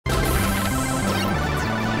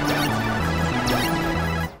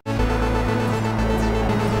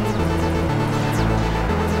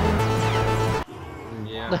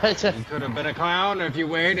You could have been a clown if you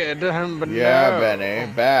waited, but Yeah, no.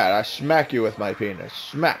 Benny, bad. I smack you with my penis.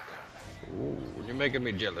 Smack. Ooh, you're making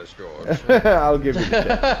me jealous, George. I'll give you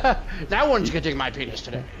the That one's gonna take my penis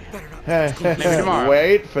today. tip. Maybe tomorrow.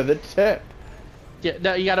 Wait for the tip. Yeah,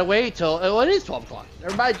 no, you gotta wait till it is 12 o'clock.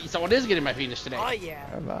 Someone is getting my penis today. Oh yeah.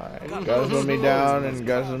 Come on. Guzzle me down and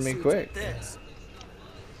guzzle me quick. This.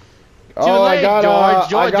 Too late, George.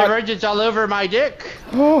 George, got... emergence all over my dick.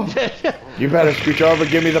 Oh, you better scooch over.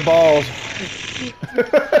 Give me the balls.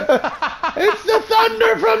 It's the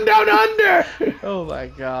thunder from down under. Oh my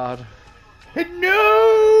god.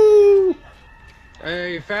 No.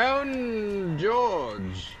 I found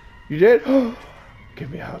George. You did?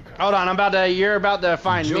 Give me a hug. Hold on, you're about to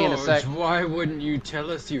find me in a sec. George, why wouldn't you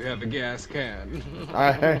tell us you have a gas can? You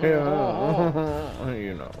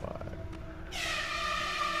know why.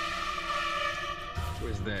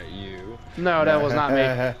 Was that you? No, that was not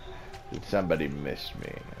me. Did somebody miss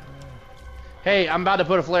me? Hey, I'm about to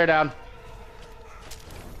put a flare down.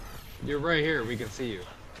 You're right here. We can see you.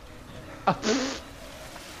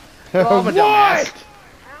 Well, I'm a dumbass.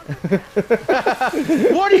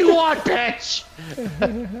 What? What do you want, bitch?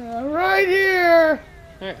 Right here.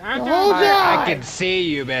 Hold on. I can see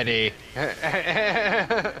you, Betty.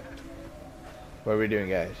 What are we doing,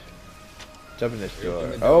 guys? Let's open this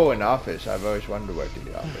door. Oh, an office. I've always wanted to work in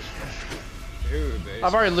the office. Dude,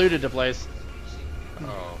 I've already looted the place.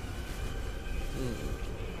 Oh.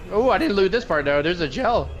 Oh, I didn't loot this part though. There's a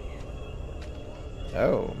gel.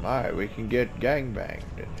 Oh my, we can get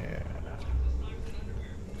gangbanged in here.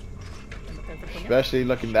 Especially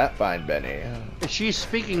looking that fine, Benny. She's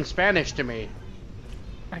speaking Spanish to me.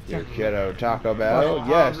 Your kiddo Taco Bell?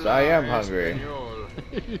 Yes, I am hungry.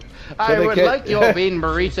 I the would kid- like your bean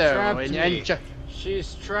burrito. Trapped me.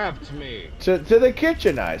 She's trapped me. To the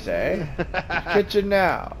kitchen, I say. Kitchen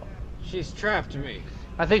now. She's trapped me.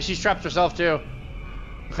 I think she's trapped herself too.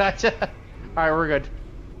 Alright, we're good.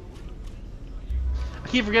 I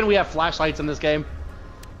keep forgetting we have flashlights in this game.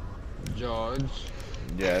 George,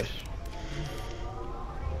 Yes.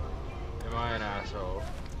 am I an asshole?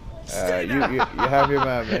 You have your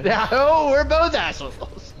moment. Oh, we're both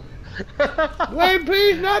assholes. Wait,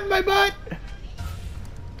 please, not in my butt.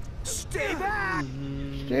 Stay back.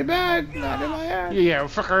 Stay back, not in my ass. Yeah,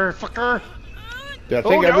 fucker. I think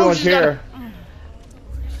no, everyone's she's got here.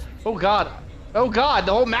 Oh god. Oh god,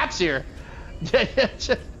 the whole map's here.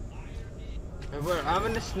 Well, I'm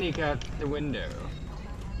gonna sneak out the window.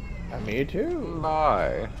 Me too.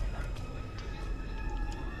 Bye.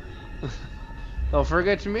 Don't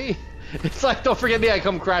forget me. It's like, don't forget me, I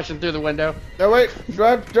come crashing through the window. No, wait, do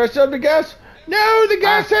I still have the gas? No, the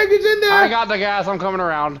gas tank is in there. I got the gas, I'm coming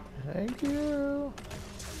around. Thank you.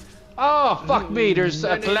 Oh, fuck me, there's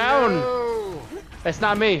a clown. No. It's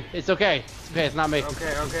not me, it's okay. It's okay, it's not me. Okay,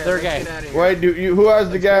 They're let's gay. get out of here. Wait, who has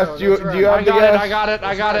the gas? go, Do you let's have I the got gas? it,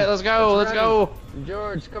 I got it, let's go, let's go.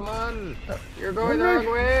 George, come on. You're going the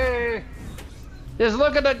wrong way. Just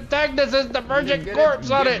look at the tank that says the virgin Get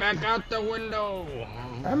corpse on get it. back out the window.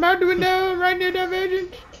 I'm out the window, right near the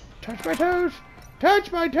agent. Touch my toes.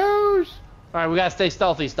 Touch my toes. Alright, we gotta stay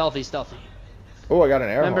stealthy. Oh, I got an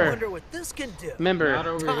air Remember- horn. Wonder what this can do. Not Remember,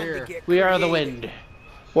 over Time to here. get we are the creative. wind.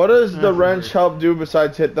 What does the wrench help do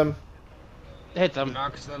besides hit them? Hit them.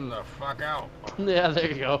 Knocks them the fuck out. Yeah, there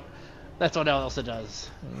you go. That's what else it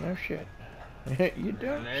does. No shit. You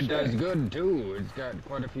don't. And it does good too. It's got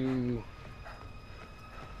quite a few.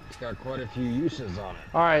 It's got quite a few uses on it.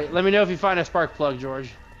 Alright, let me know if you find a spark plug,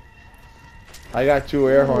 George. I got 2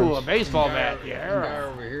 air Ooh, a horns. baseball Guy- bat, Guy yeah.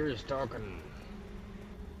 over here is talking.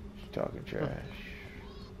 She's talking trash.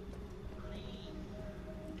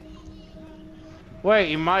 Wait,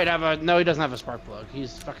 he might have a... No, he doesn't have a spark plug.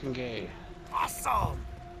 He's fucking gay. Awesome.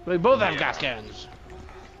 We both have gas cans.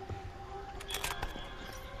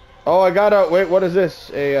 Oh, I got a. Wait, what is this?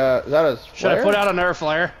 Is that a flare? Should I put out an air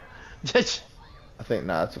flare? I think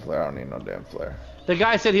nah, it's a flare. I don't need no damn flare. The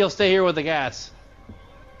guy said he'll stay here with the gas.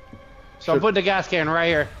 So I'm Should- putting the gas can right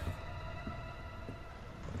here.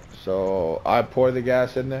 So I pour the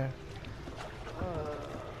gas in there.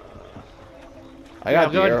 I Yeah,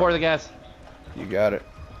 got go ahead the and air. pour the gas. You got it.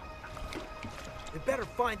 We better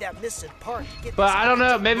find that missing part. Get But this I don't know,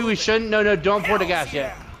 engine maybe we moving. shouldn't. No, don't pour the gas Hells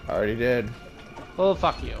yet. yeah. I already did. Well,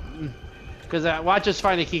 fuck you. Because watch us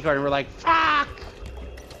find a key card and we're like, fuck!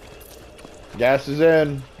 Gas is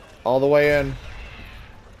in, all the way in.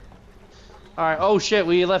 Alright, oh shit,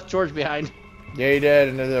 we left George behind. Yeah, he did,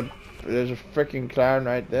 and there's a freaking clown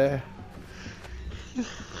right there.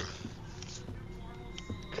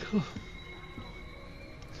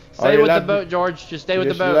 Stay you with the left boat, George. Just stay with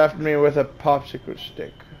the just boat. left me with a popsicle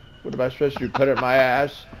stick. What am I supposed to do? Put it in my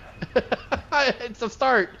ass? It's a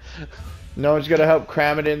start. No one's gonna help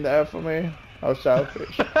cram it in there for me? How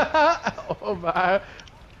selfish. Oh my.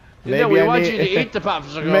 Maybe No, we I want need- you to eat the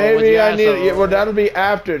popsicle. with Maybe your I ass need. over. Yeah, well, that'll be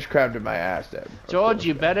after it's crammed in my ass. Then. George,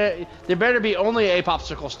 you better. There better be only a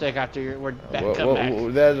popsicle stick after we're back. Well, Come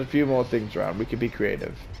back. there's a few more things around. We could be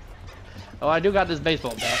creative. Oh, I do got this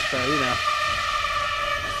baseball bat, so you know.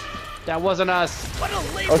 That wasn't us. What a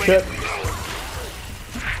late Oh way shit!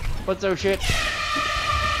 What's those shit?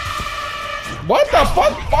 What the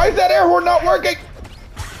fuck? Why is that air horn not working?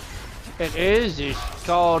 It is. It's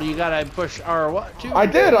called. You gotta push R2. I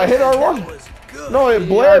did. I hit That R1. was good. No, it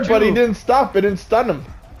blared, but he R2. didn't stop. It didn't stun him.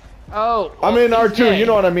 Oh. I mean he's R2. gay. You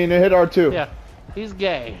know what I mean? It hit R2. Yeah. He's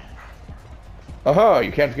gay. Oh,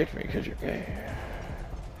 you can't forget me because you're gay.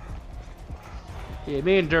 Yeah,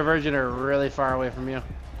 me and Divergent are really far away from you.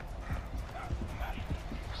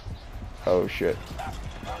 Oh shit.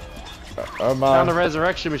 Oh Found my. the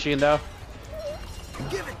resurrection machine though.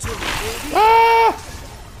 Give it to me, baby. Ah!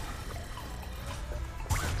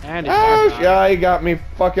 And it's Oh, back on. yeah, he got me,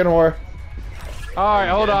 fucking whore. Alright,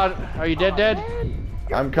 hold on. Are you dead?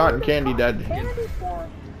 I'm cotton candy dead.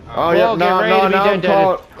 Oh Well, yeah, get no, ready no, to be now I'm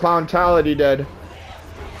dead. clowntality dead.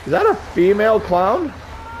 Is that a female clown?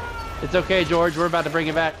 It's okay, George. We're about to bring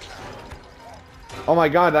it back. Oh my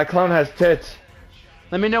god, that clown has tits.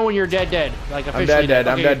 Let me know when you're dead. Like I'm officially dead.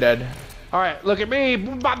 I'm Okay. dead. Alright, look at me.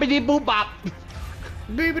 Boop boppity boop bop.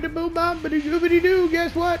 Beebity boo bobbity doobity doo,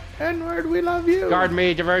 guess what? N-word, we love you. Guard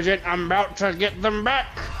me, Divergent. I'm about to get them back.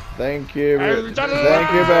 Thank you. I'm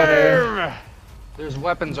Thank you, Benny. alive. There's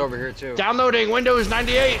weapons over here too. Downloading Windows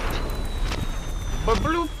 98.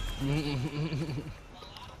 Bloop.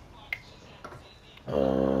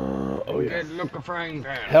 Oh yeah. Good look a frying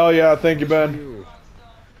pan. Hell yeah, thank you, Ben. You.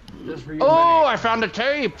 Just for you, Oh, Benny. I found a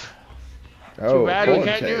tape. Oh, bad we porn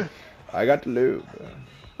can't tape. do- I got the lube.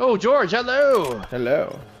 Oh, George, hello.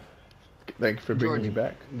 Hello. Thank you for bringing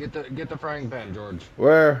George, me back. Get the frying pan, George.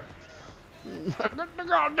 Where? Get the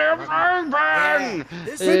goddamn frying pan.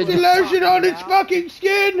 This Uh, is Put the lotion on its fucking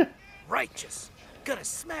skin. righteous. Gonna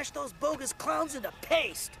smash those bogus clowns into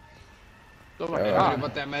paste. Oh my Hey, God.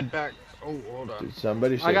 about that med pack. Oh, hold on. Did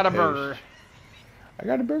somebody say I got a paste? burger. I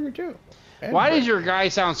got a burger too. And Why burger. does your guy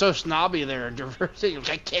sound so snobby there, Divergent?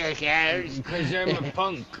 Like, "Kickers." Because I'm a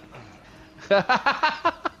punk.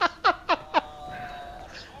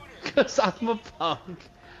 Because I'm a punk.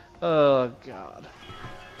 Oh, God.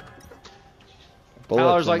 Bullets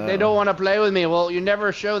Tyler's in like, that they one. don't want to play with me. Well, you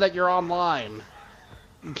never show that you're online.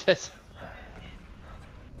 Guess-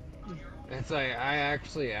 It's like, I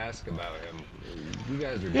actually ask about him. You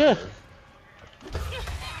guys are Yeah. better.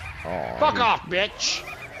 Aw, Fuck off, bitch.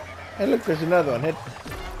 Hey, look, there's another one. Hit.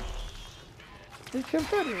 It's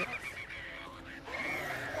confetti.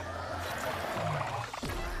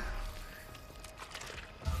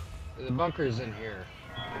 The bunker's in here.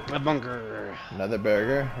 A bunker. Another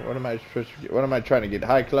burger. What am I supposed to get? What am I trying to get?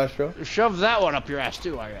 High cholesterol? Shove that one up your ass,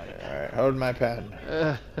 too. I got it. All right, hold my pan.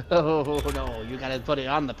 Oh, no. You got to put it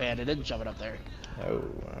on the pan and then shove it up there. Oh,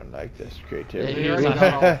 I like this Yeah, creativity. They here's already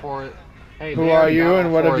a- got all four. Hey, Who they are already you got and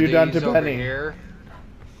all what have four you of done to these over Benny? Here.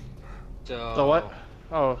 So, The what?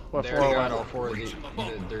 Oh, what They for? already got What? all four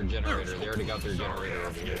of their generator. They already got their generator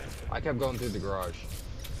over here. I kept going through the garage.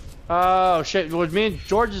 Oh, shit. Was me and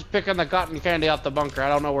George is picking the cotton candy out the bunker. I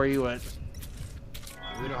don't know where you went.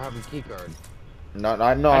 We don't have a key card. No,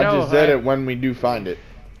 I I know, just did I- it when we do find it.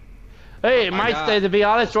 Hey, it I might got stay. To be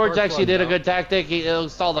honest, George spark actually plug, did a though. good tactic. He'll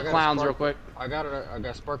install the I got a clowns spark- real quick. I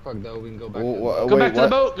got spark plug though. We can go back. Wh- to wh- Go wait, back to the what?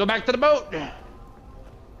 boat. Go back to the boat.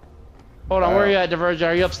 Hold on, where are you at, Divergent?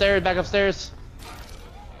 Are you upstairs? Back upstairs?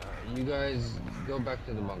 You guys go back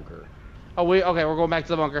to the bunker. Oh, okay. We're going back to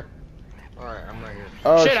the bunker. All right, I'm right here.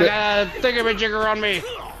 Oh shit, shit! I got a thingamajigger on me.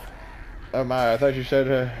 Oh my! I thought you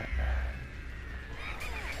said.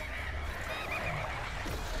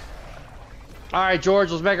 All right,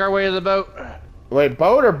 George. Let's make our way to the boat. Wait,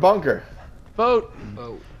 boat or bunker? Boat.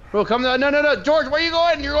 Boat. Bro, come no, George. Where you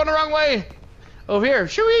going? You're going the wrong way. Over here.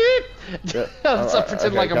 Shoo-wee-wee. Yeah. Let's Alright, pretend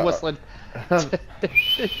okay, like I'm go. whistling.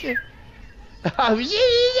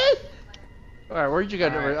 All right, where'd you go?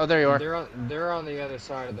 All right, Oh, there you are. They're on the other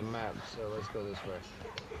side of the map, so let's go this way.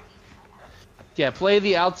 Yeah, play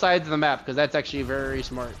the outsides of the map because that's actually very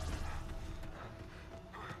smart.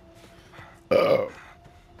 That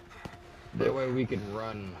way we can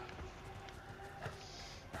run.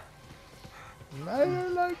 I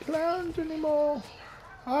don't like clowns anymore.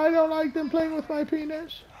 I don't like them playing with my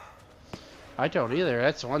penis. I don't either.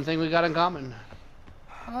 That's one thing we got in common.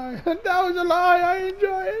 That was a lie. I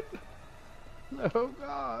enjoy it. Oh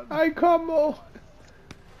God. I come more.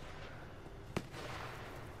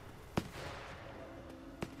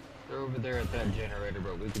 over there at that generator,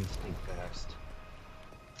 but we can sneak past.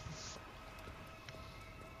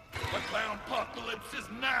 The clown apocalypse is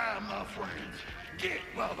nigh, my friends. Get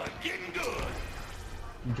while they're getting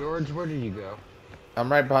good. George, where did you go?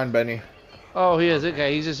 I'm right behind Benny. Oh, he is.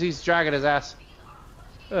 Okay, he's dragging his ass.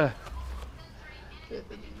 Oh, yeah.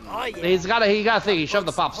 He got a thing. He shoved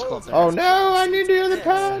the popsicle up there. Oh no, I need the other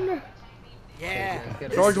pan. Yeah. George,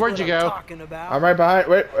 this is where'd what you I'm go? talking about. I'm right behind.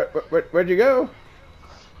 Wait, where'd you go?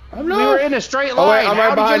 I'm We not. were in a straight Oh, line. wait, I'm How right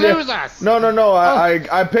did behind you you. lose us? No.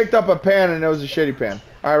 I picked up a pan and it was a shitty pan.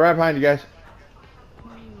 All right, right behind you guys.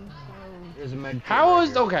 there's a med kit How right was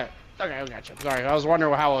here. okay? Okay, I got you. Sorry, I was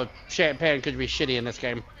wondering how a champagne could be shitty in this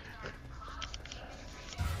game.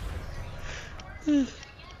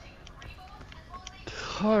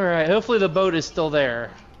 All right. Hopefully the boat is still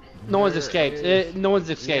there. No one's There escaped. is- No one's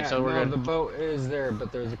escaped, Yeah, so we're no, good. the boat is there,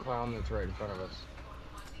 but there's a clown that's right in front of us.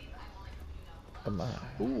 Come on.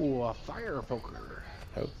 Ooh, a fire poker.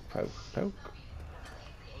 Poke, poke, poke.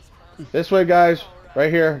 This way, guys.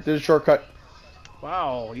 Right here. There's a shortcut.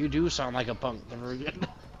 Wow, you do sound like a punk. Never again.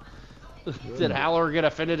 Did Haller get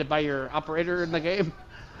offended by your operator in the game?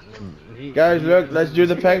 Guys, look. Let's do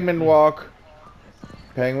the penguin walk.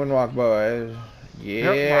 Penguin walk, boys.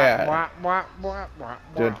 Yeah.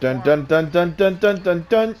 Dun dun dun dun dun dun dun dun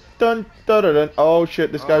dun dun dun dun. Oh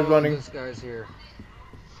shit! This guy's running. This guy's here.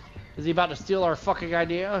 Is he about to steal our fucking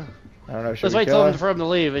idea? I don't know. Should Let's we wait kill him? for him to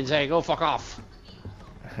leave and say, go fuck off.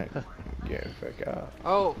 Yeah, fuck off.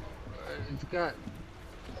 Oh, it's got.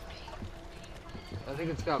 I think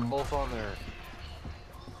it's got both on there.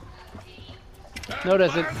 No, it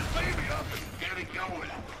doesn't. Fire the baby up and get it going.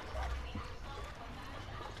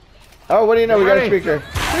 Oh, what do you know? We got a Ready? speaker.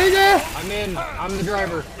 Speaker! I'm in. I'm the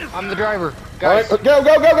driver. I'm the driver. All right, Guys, go, go,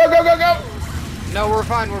 go, go, go, go, go! no, we're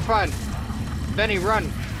fine. We're fine. Benny,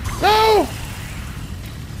 run. No!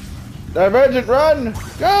 Divergent, run!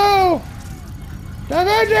 Go!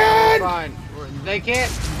 Divergent! Fine. They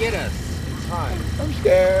can't get us. It's fine. I'm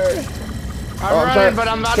scared. I'm Oh, running, sorry. but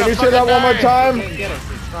I'm not. Can a you say that fucking one more die. They time? can't get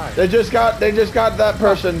us. It's fine. They just got that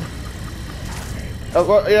person. Oh,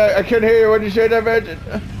 well, yeah, I couldn't hear you. What did you say, Divergent?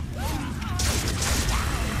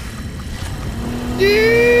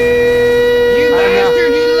 You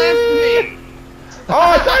bastard! You left me. Oh,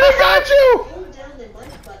 I thought I got you! Hold down the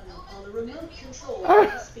mic button on the remote control Ah.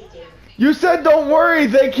 while speaking. You said don't worry,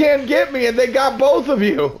 they can't get me, and they got both of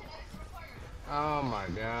you. Oh my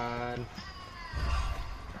god.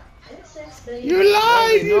 XX menu. You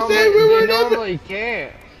lied. You said we were They not. normally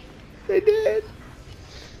can't. They did.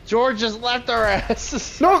 George just left our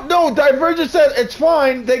asses. No, Divergent said it's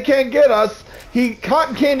fine. They can't get us. He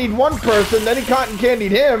cotton candied one person, then he cotton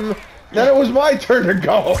candied him. Then it was my turn to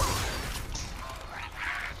go.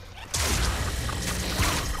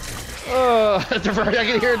 Divergent. I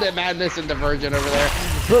can hear the madness in Divergent over there.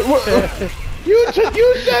 You said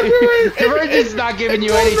we were. Divergent's not giving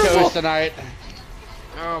you any toast tonight.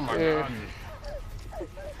 Oh my god.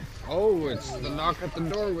 Oh, it's the knock at the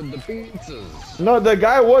door with the pizzas. No, the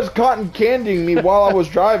guy was cotton candying me while I was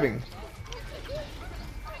driving.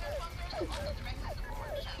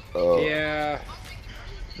 Yeah.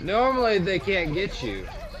 Normally they can't get you.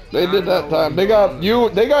 They did that time. They got you.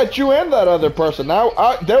 They got you and that other person. Now,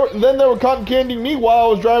 then they were cotton candying me while I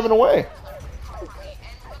was driving away.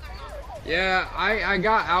 Yeah, I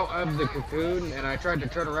got out of the cocoon and I tried to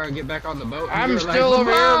turn around and get back on the boat. and I'm you were still like,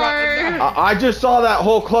 over here about to "Bye." die. I just saw that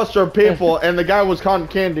whole cluster of people, and the guy was cotton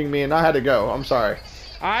candying me, and I had to go. I'm sorry.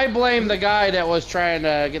 I blame the guy that was trying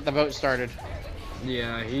to get the boat started.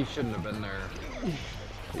 Yeah, he shouldn't have been there.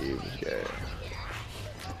 He was good.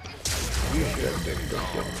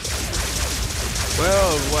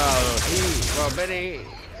 Well, Benny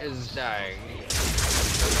is dying.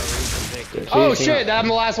 Oh shit! I'm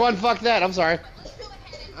the last one. Fuck that. I'm sorry.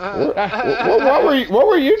 What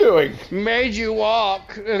were you doing? Made you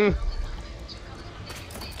walk.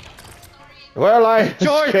 Well, I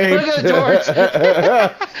George, escaped. look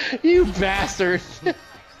at George. You bastard.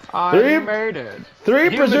 I made it. 3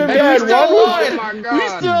 Human presumed being. dead. We still One was. Oh won. my We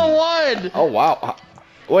God. still won. Oh wow.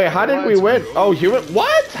 Wait, how did we Let's win? go. Oh, human.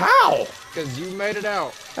 What? How? Because you made it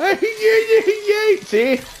out.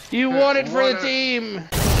 See? You won it for the Won it. team.